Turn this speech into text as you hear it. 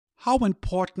How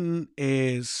important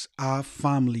is our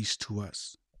families to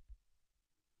us?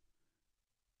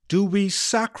 Do we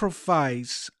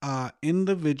sacrifice our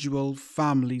individual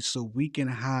families so we can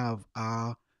have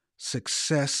our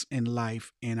success in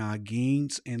life and our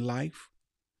gains in life?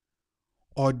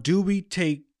 Or do we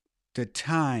take the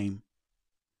time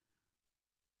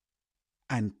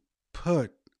and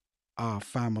put our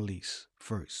families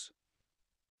first?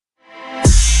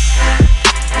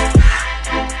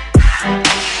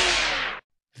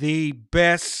 The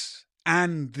best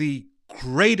and the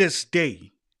greatest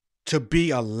day to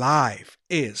be alive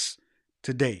is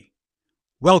today.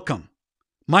 Welcome.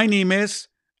 My name is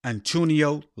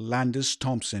Antonio Landis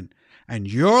Thompson, and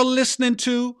you're listening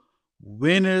to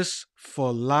Winners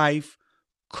for Life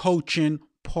Coaching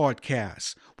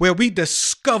Podcast, where we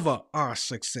discover our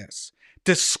success,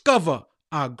 discover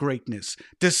our greatness,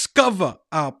 discover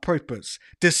our purpose,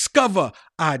 discover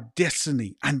our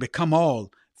destiny, and become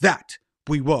all that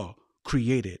we were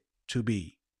created to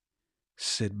be.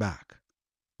 Sit back,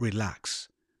 relax,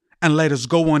 and let us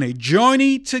go on a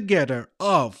journey together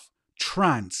of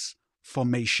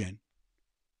transformation.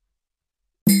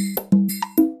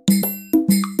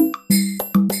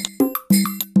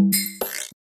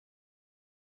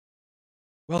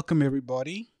 Welcome,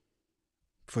 everybody,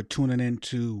 for tuning in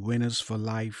to Winners for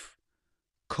Life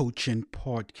Coaching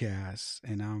Podcast.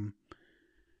 And I'm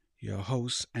your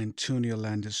host, Antonio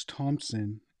Landis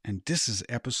Thompson, and this is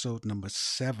episode number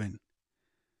 7.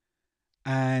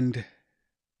 And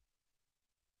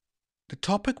the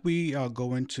topic we are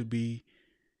going to be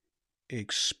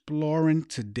exploring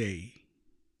today,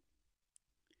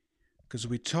 because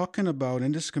we're talking about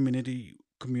in this community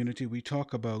we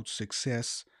talk about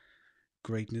success,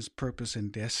 greatness, purpose,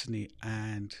 and destiny.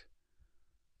 And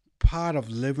part of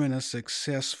living a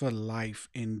successful life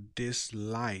in this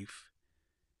life,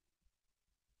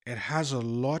 it has a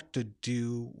lot to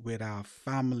do with our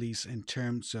families in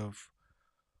terms of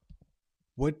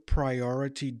what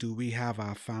priority do we have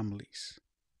our families.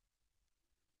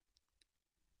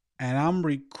 And I'm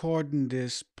recording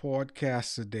this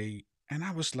podcast today, and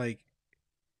I was like,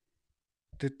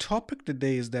 the topic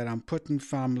today is that are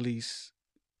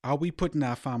we putting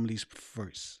our families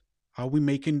first? Are we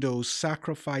making those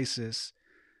sacrifices,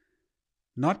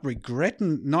 not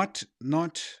regretting, not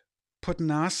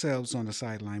putting ourselves on the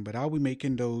sideline, but are we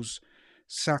making those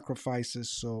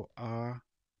sacrifices so our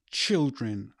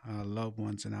children, our loved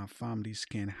ones, and our families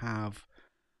can have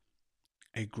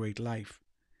a great life?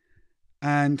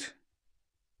 And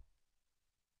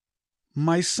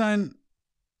my son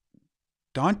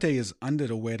Dante is under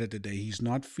the weather today. He's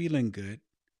not feeling good.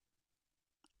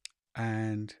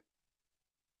 And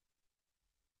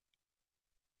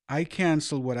I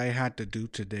canceled what I had to do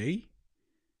today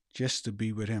just to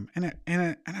be with him. And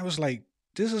I was like,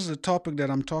 this is a topic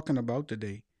that I'm talking about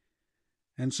today.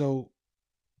 And so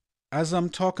as I'm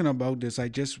talking about this, I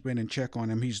just went and checked on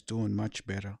him. He's doing much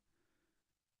better.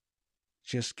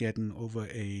 Just getting over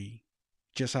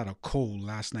just had a cold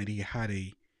last night. He had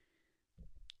a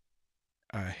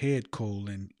head cold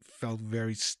and felt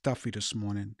very stuffy this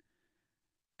morning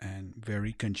and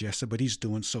very congested, but he's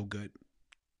doing so good.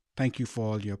 Thank you for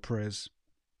all your prayers.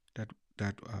 That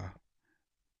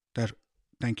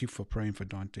thank you for praying for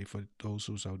Dante, for those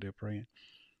who's out there praying.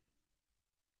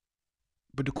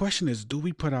 But the question is, do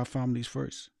we put our families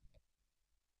first?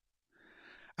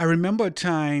 I remember a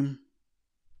time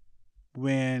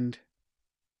when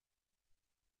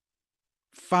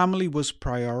family was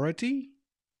priority,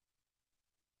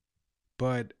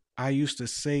 but I used to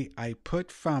say I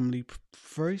put family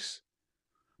first,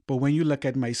 but when you look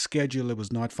at my schedule, it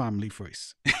was not family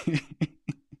first.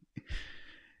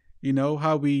 You know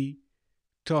how we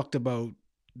talked about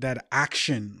that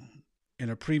action in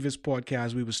a previous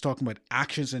podcast? We was talking about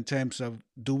actions in terms of,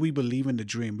 do we believe in the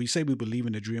dream? We say we believe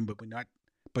in the dream, but we're not.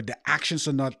 But the actions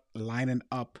are not lining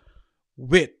up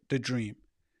with the dream.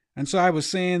 And so I was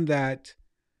saying that,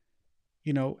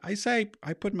 I say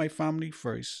I put my family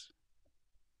first,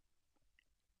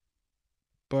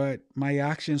 but my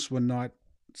actions were not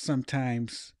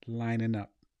sometimes lining up.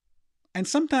 And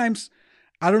sometimes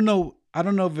I don't know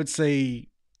if it's a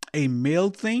male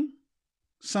thing.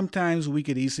 Sometimes we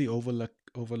could easily overlook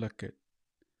it.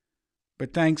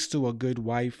 But thanks to a good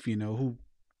wife, who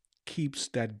keeps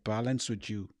that balance with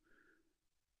you,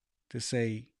 to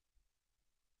say,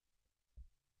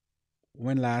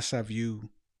 when last have you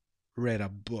read a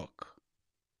book?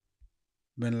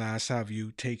 When last have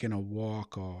you taken a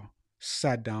walk or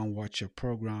sat down, watch a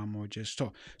program, or just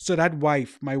talk? So that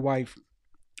my wife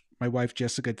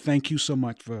Jessica, thank you so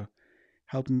much for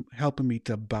helping me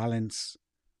to balance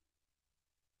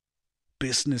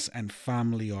business and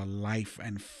family or life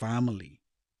and family.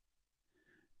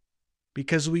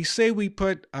 Because we say we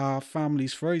put our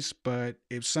families first, but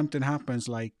if something happens,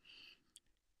 like,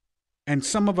 and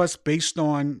some of us, based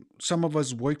on some of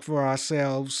us work for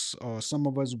ourselves or some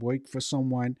of us work for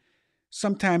someone,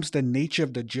 sometimes the nature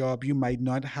of the job, you might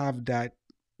not have that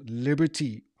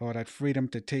liberty or that freedom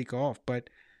to take off. But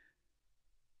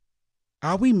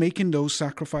are we making those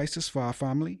sacrifices for our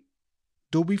family?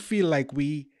 Do we feel like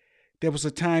there was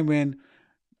a time when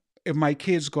if my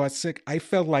kids got sick, I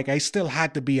felt like I still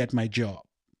had to be at my job.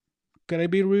 Could I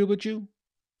be real with you?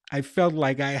 I felt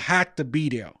like I had to be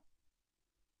there.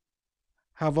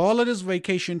 Have all of this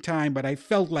vacation time, but I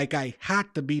felt like I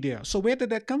had to be there. So where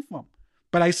did that come from?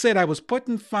 But I said I was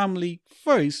putting family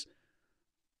first.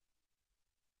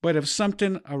 But if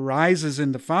something arises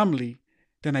in the family,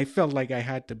 then I felt like I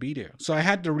had to be there. So I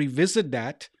had to revisit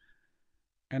that,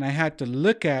 and I had to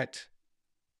look at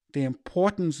the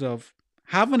importance of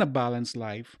having a balanced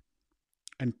life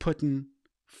and putting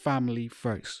family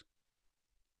first.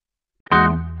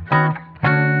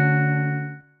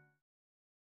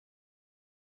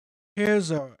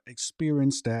 Here's an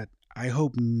experience that I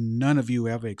hope none of you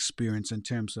ever experience in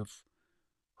terms of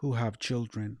who have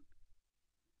children.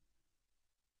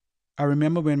 I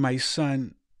remember when my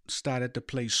son started to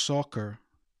play soccer.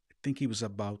 I think he was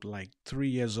about like 3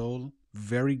 years old,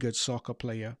 very good soccer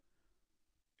player.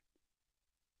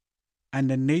 And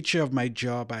the nature of my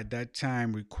job at that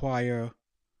time require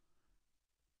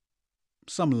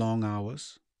some long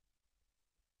hours.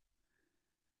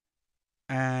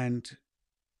 And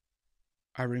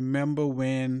I remember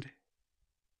when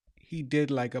he did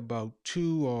like about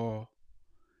 2 or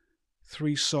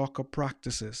 3 soccer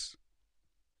practices.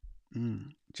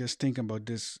 Just thinking about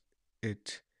this,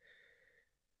 it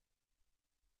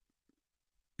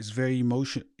is very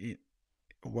emotional.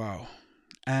 Wow.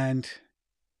 And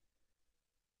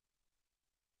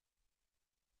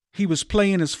he was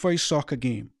playing his first soccer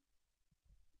game.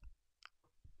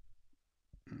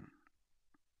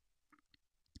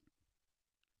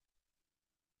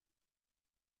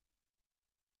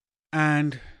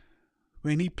 And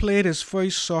when he played his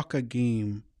first soccer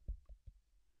game,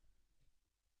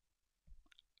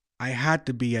 I had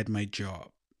to be at my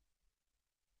job.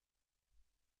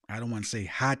 I don't want to say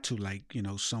had to, like,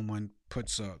 someone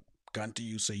puts a gun to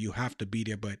you, say you have to be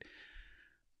there. But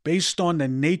based on the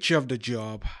nature of the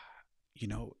job,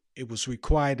 it was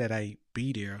required that I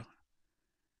be there.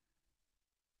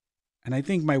 And I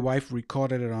think my wife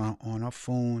recorded it on her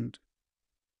phone.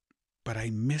 But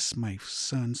I missed my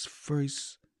son's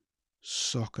first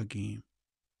soccer game.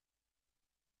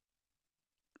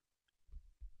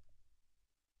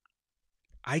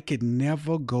 I could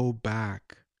never go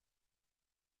back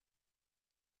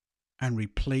and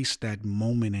replace that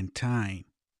moment in time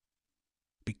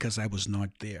because I was not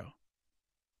there.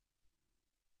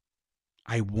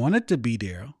 I wanted to be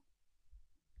there.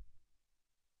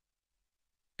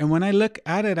 And when I look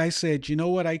at it, I said,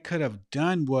 what I could have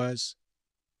done was,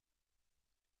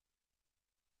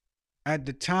 at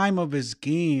the time of his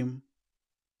game,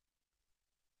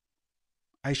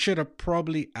 I should have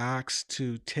probably asked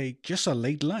to take just a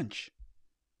late lunch.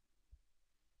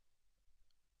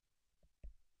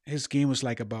 His game was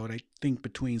like about, I think,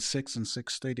 between 6 and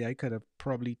 6:30. I could have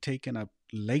probably taken a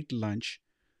late lunch,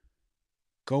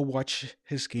 go watch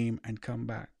his game, and come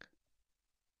back.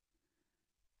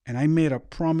 And I made a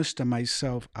promise to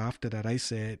myself after that. I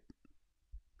said,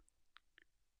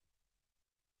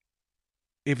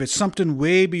 if it's something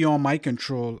way beyond my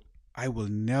control, I will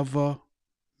never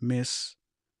miss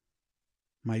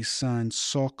my son's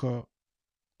soccer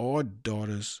or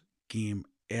daughter's game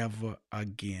ever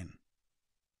again.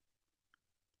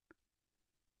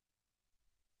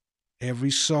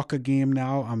 Every soccer game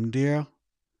now, I'm there.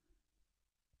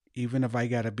 Even if I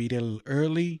got to be there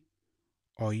early,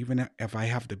 or even if I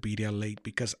have to be there late,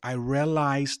 because I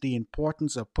realize the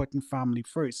importance of putting family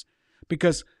first.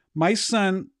 Because my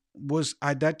son was,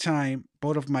 at that time,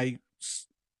 both of my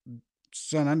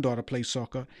son and daughter play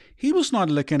soccer. He was not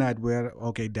looking at where,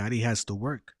 okay, daddy has to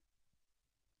work.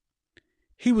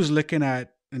 He was looking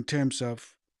at in terms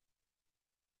of,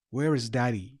 where is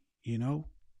daddy,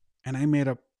 And I made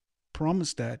a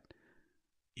promise that,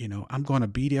 I'm going to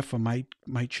be there for my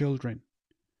children.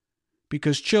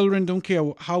 Because children don't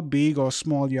care how big or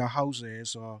small your house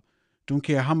is, or don't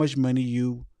care how much money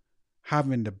you have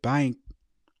in the bank.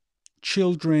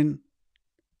 Children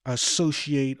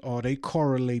associate, or they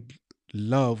correlate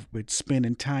love with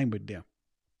spending time with them.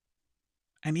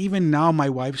 And even now, my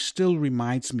wife still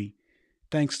reminds me,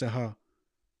 thanks to her,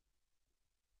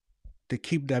 to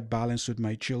keep that balance with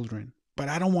my children. But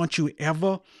I don't want you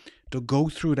ever to go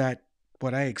through that,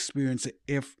 what I experienced.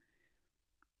 If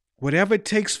whatever it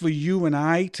takes for you and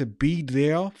I to be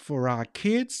there for our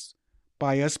kids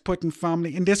by us putting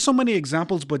family, and there's so many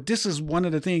examples, but this is one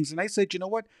of the things. And I said, you know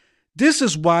what? This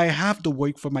is why I have to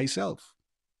work for myself.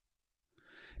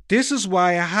 This is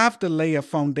why I have to lay a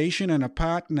foundation and a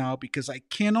path now, because I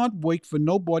cannot wait for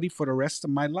nobody for the rest of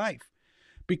my life.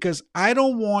 Because I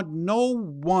don't want no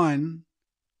one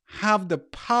have the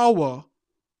power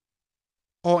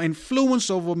or influence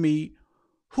over me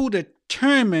who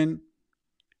determine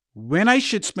when I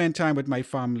should spend time with my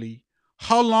family,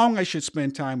 how long I should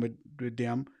spend time with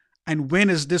them, and when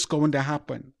is this going to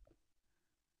happen.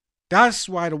 That's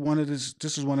why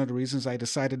this is one of the reasons I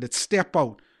decided to step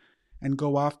out and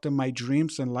go after my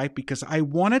dreams in life, because I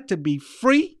wanted to be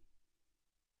free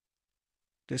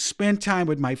to spend time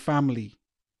with my family,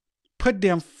 put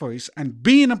them first, and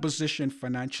be in a position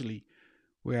financially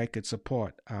where I could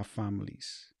support our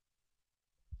families.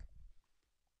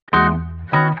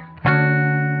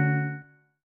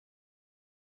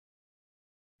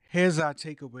 Here's our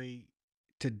takeaway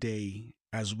today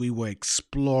as we were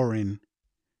exploring,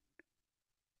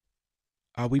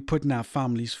 are we putting our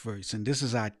families first? And this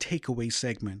is our takeaway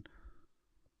segment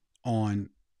on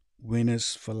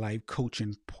Winners for Life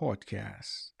Coaching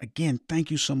Podcast. Again,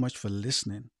 thank you so much for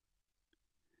listening.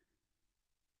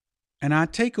 And our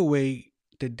takeaway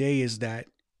today is that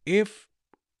if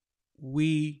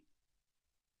we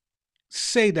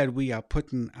say that we are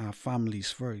putting our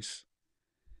families first,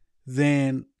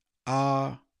 then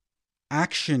our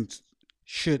actions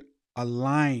should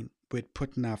align with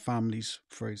putting our families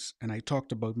first. And I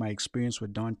talked about my experience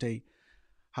with Dante,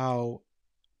 how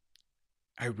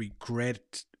I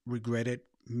regretted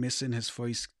missing his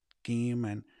first game,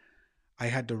 and I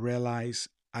had to realize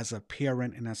as a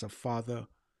parent and as a father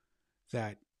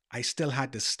that I still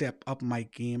had to step up my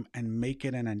game and make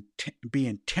it and be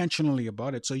intentionally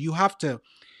about it. So you have to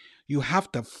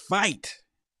fight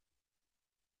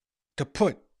to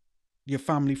put your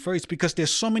family first, because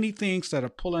there's so many things that are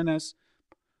pulling us,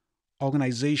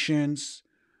 organizations,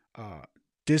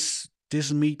 this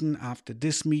meeting after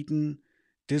this meeting,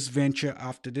 this venture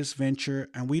after this venture,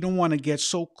 and we don't want to get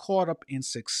so caught up in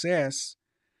success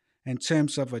in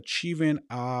terms of achieving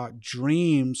our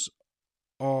dreams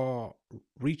or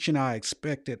reaching our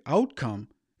expected outcome.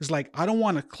 It's like, I don't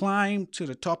want to climb to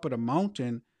the top of the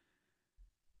mountain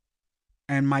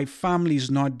and my family's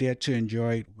not there to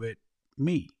enjoy it with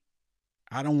me.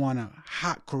 I don't want to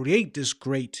create this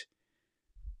great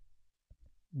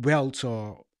wealth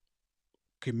or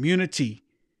community,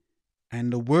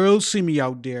 and the world see me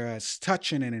out there as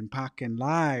touching and impacting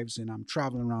lives, and I'm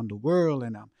traveling around the world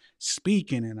and I'm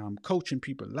speaking and I'm coaching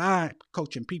people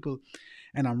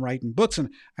and I'm writing books, and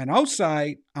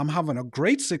outside I'm having a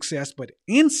great success, but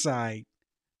inside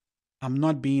I'm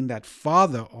not being that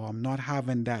father, or I'm not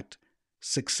having that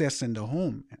success in the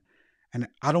home. And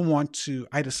I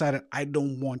decided I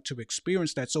don't want to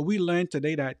experience that. So we learned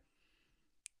today that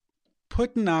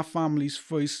putting our families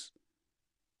first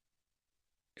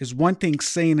is one thing,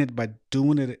 saying it, but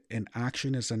doing it in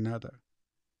action is another.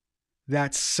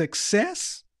 That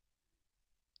success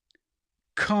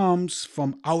comes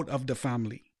from out of the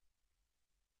family.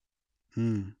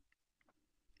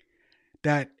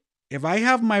 That if I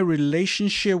have my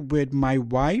relationship with my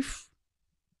wife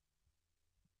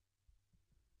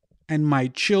and my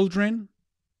children,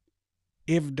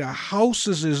 if the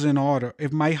houses is in order,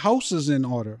 if my house is in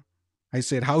order, I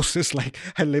said houses like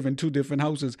I live in two different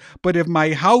houses, but if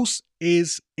my house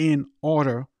is in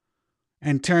order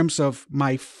in terms of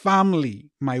my family,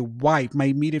 my wife, my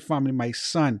immediate family, my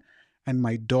son and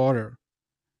my daughter,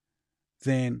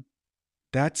 then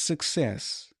that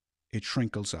success, it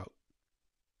trickles out.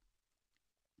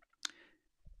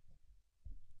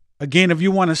 Again, if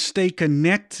you want to stay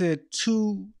connected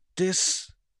to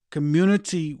this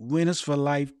community, Winners for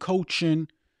Life Coaching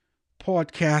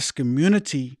Podcast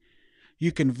community,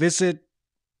 you can visit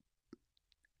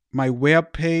my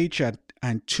webpage at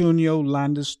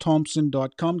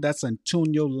AntonioLandisThompson.com. That's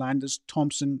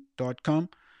AntonioLandisThompson.com.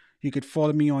 You could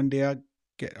follow me on there,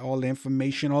 get all the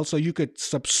information. Also, you could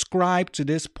subscribe to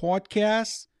this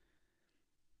podcast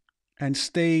and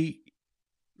stay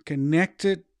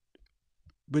connected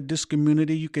with this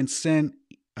community. You can send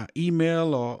an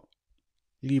email or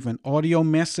leave an audio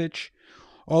message.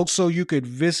 Also, you could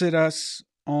visit us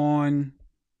on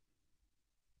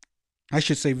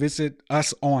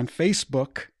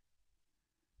Facebook,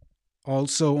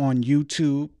 also on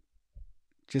YouTube.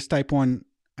 Just type on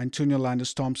Antonio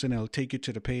Landis Thompson, it'll take you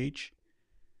to the page.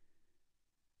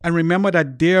 And remember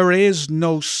that there is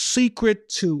no secret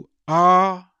to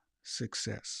our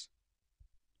success.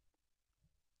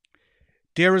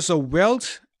 There is a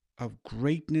wealth of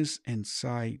greatness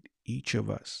inside each of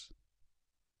us.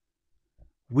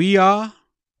 We are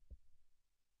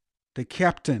the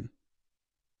captain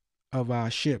of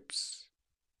our ships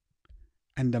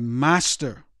and the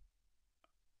master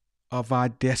of our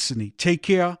destiny. Take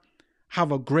care.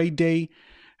 Have a great day.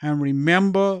 And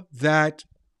remember that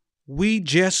we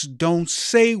just don't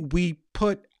say we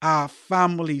put our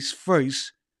families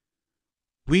first.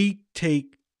 We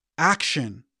take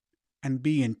action and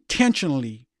be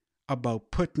intentionally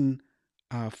about putting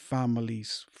our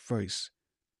families first.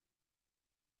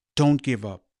 Don't give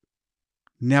up.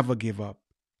 Never give up.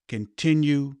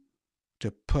 Continue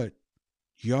to put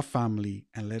your family,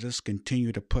 and let us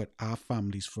continue to put our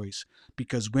families first.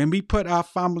 Because when we put our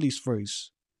families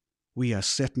first, we are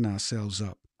setting ourselves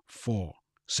up for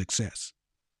success.